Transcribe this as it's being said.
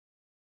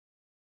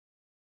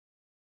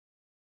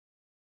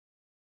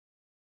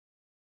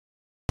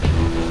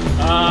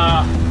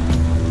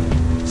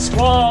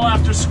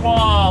after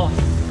squall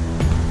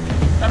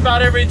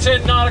about every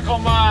 10 nautical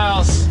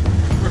miles.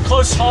 We're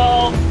close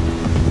hauled,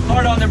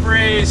 hard on the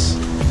breeze,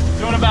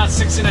 doing about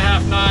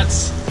 6.5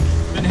 knots.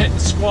 Been hitting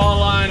squall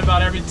line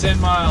about every 10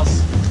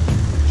 miles.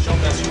 Show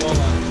them that squall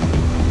line.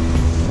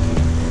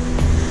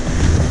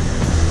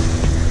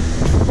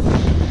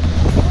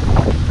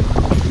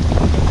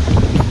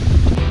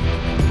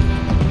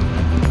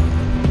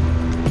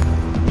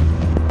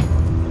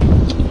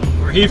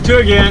 Heave to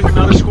again,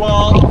 another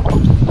squall.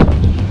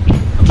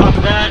 On top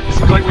of that, it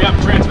seems like we have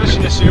a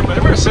transmission issue, but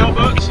we're a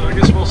sailboat, so I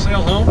guess we'll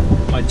sail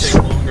home. Might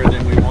take longer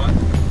than we want.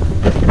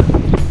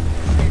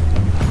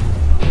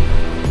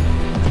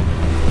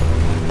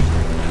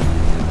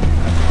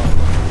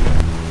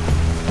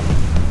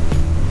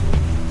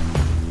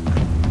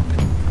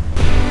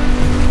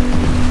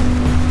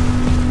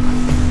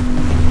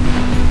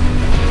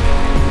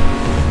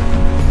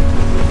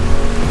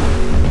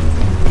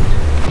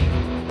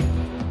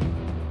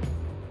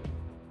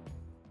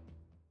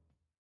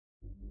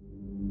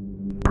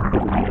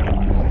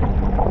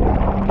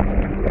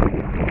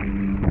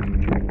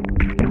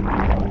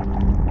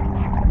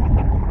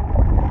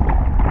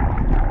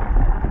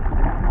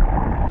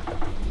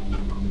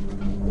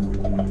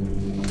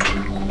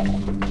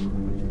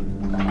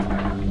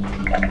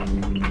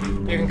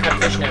 You can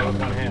cut fish net with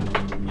one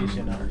hand, use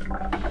your knife.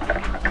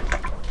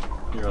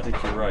 Here, I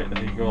think you're right. I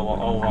think you go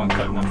all along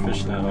cutting that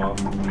fish net off.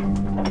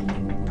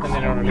 And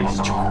then it'll release.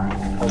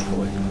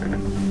 Hopefully.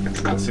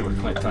 Let's see what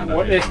Clint found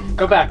out.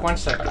 Go back 1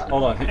 second.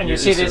 Hold on. And you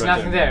see there's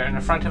nothing there in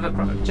the front of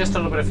it, just a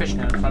little bit of fish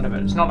net in front of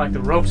it. It's not like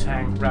the ropes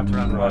hang wrapped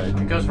around the rope.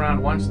 It goes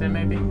around once there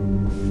maybe.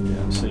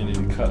 Yeah, so you need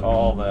to cut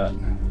all that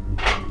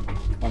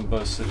on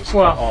both sides.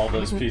 Well, cut all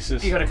those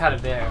pieces. You got to cut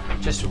it there,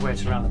 just where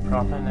it's around the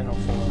prop, and then it'll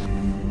fall.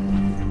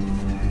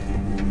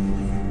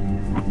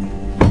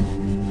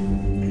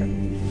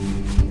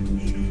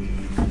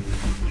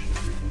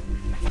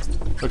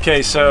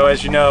 Okay, so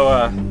as you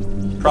know,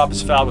 prop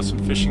is fouled with some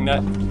fishing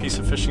net, piece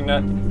of fishing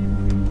net.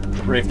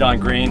 Rafe Don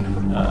Green,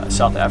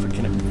 South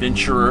African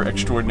adventurer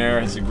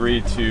extraordinaire, has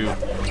agreed to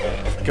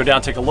go down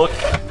and take a look.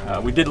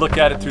 We did look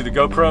at it through the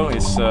GoPro.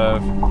 It's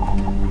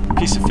a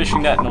piece of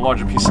fishing net and a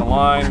larger piece of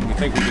line. We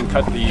think we can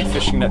cut the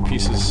fishing net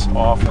pieces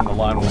off and the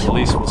line will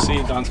release. We'll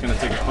see. Don's going to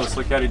take a close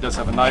look at it. He does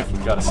have a knife.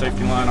 We've got a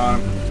safety line on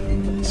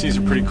him. Seas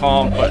are pretty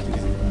calm, but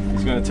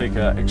he's going to take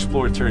an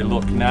exploratory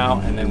look now,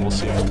 and then we'll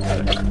see if we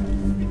can cut it.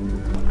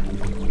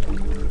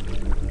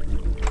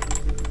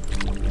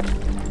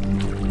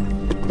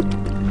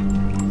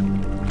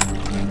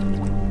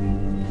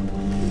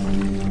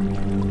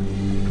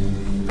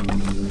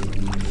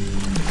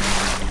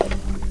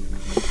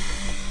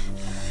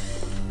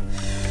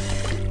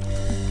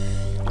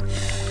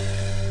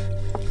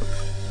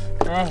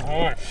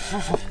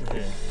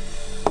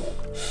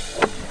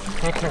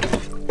 Okay.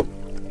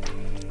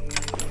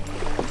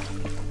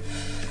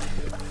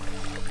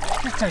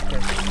 Let's take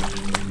this.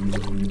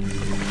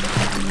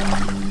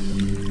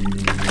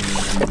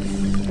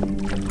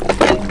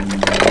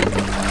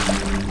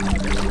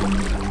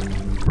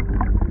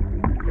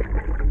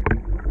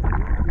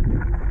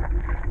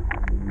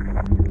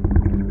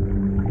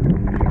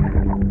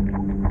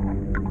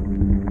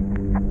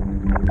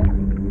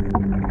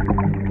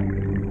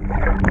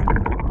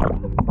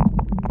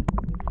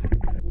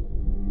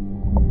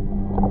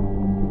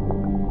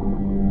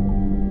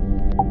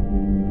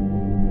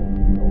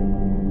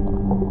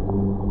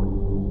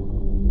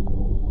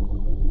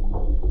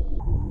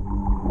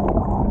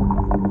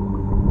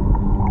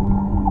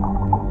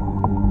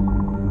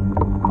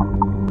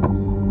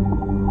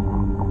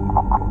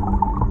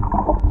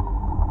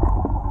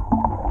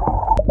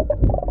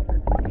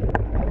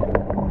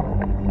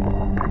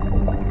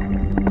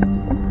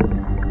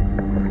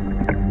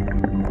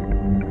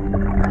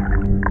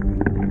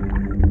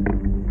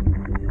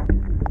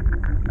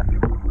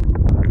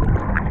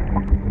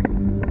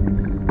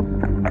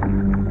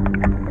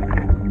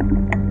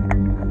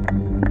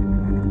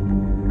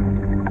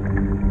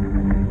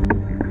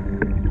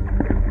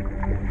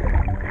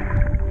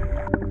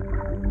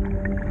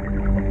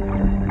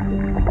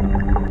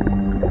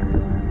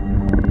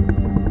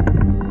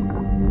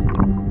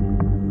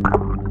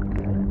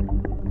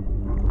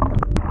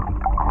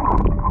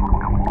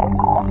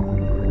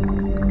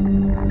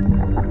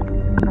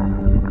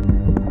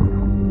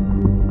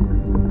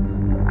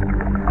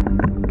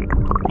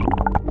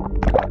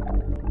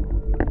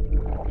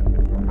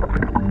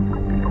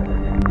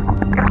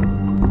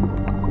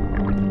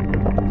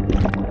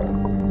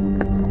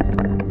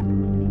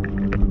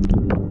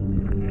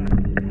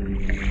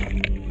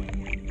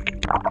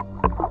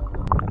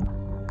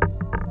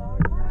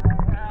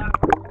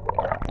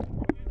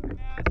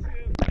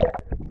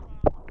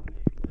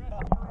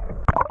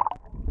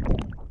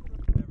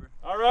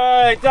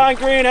 Alright, Don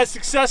Green has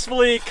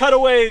successfully cut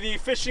away the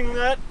fishing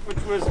net, which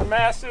was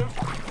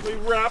massively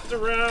wrapped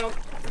around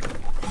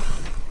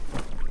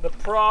the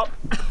prop.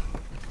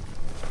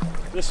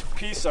 This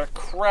piece of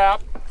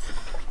crap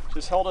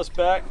just held us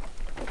back.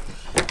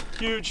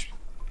 Huge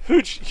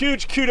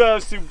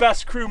kudos to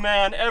best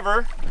crewman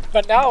ever.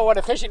 But now when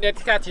a fishing net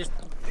catches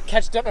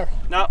catch dinner.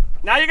 No,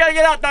 now you gotta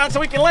get out, Don, so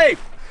we can leave.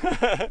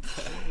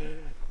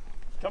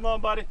 Come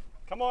on, buddy.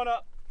 Come on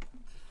up.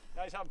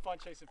 Now he's having fun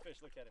chasing fish.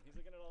 Look at him. He's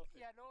looking at all the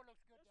fish. Yeah, no, it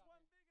looks good.